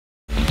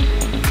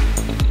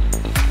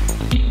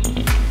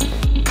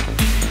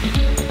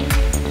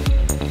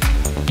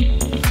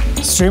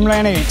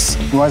STREAMLINE X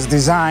was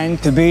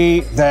designed to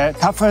be the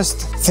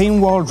toughest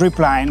thin-wall drip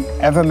line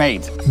ever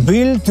made,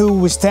 built to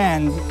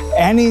withstand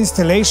any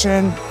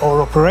installation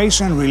or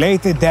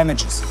operation-related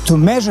damages. To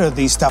measure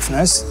this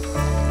toughness,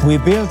 we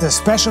built a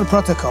special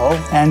protocol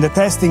and a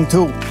testing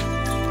tool.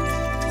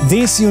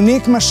 This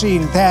unique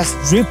machine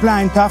tests drip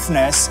line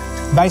toughness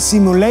by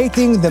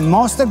simulating the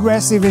most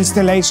aggressive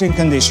installation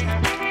condition.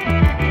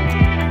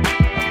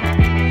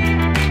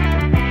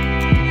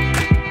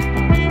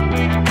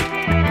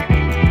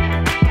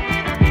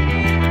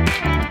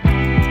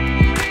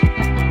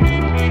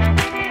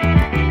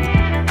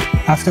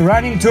 After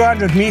running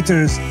 200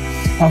 meters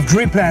of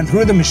drip line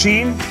through the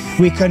machine,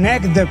 we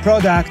connect the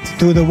product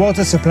to the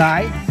water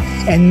supply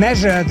and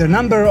measure the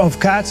number of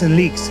cuts and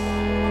leaks.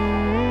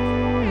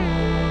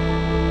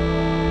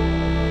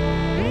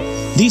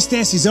 This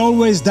test is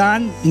always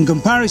done in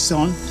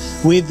comparison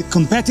with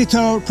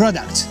competitor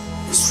products.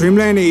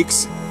 STREAMLINE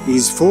X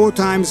is 4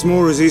 times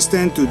more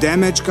resistant to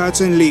damage,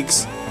 cuts and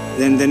leaks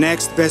than the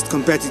next best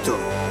competitor.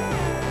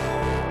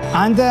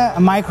 Under a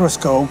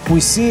microscope, we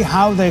see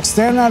how the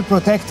external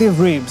protective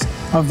ribs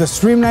of the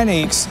STREAMLINE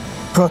X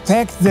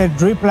protect the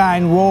drip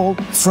line wall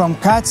from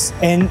cuts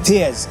and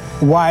tears,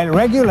 while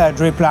regular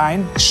drip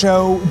line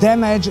show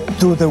damage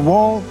to the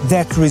wall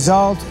that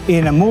result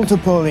in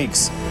multiple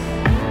leaks.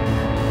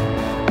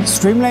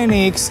 STREAMLINE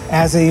X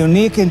has a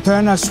unique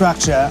internal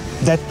structure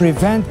that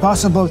prevents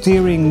possible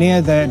tearing near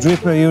the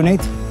dripper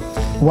unit,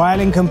 while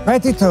in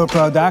competitor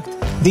product,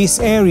 this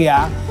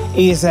area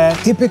is a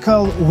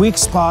typical weak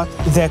spot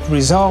that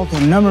results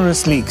in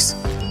numerous leaks.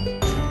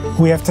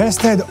 We have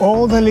tested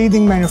all the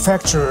leading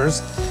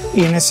manufacturers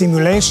in a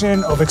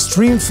simulation of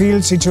extreme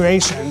field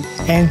situation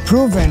and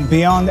proven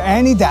beyond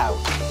any doubt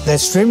that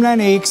STREAMLINE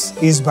X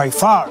is by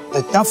far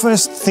the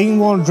toughest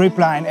thin-wall drip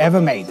line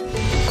ever made.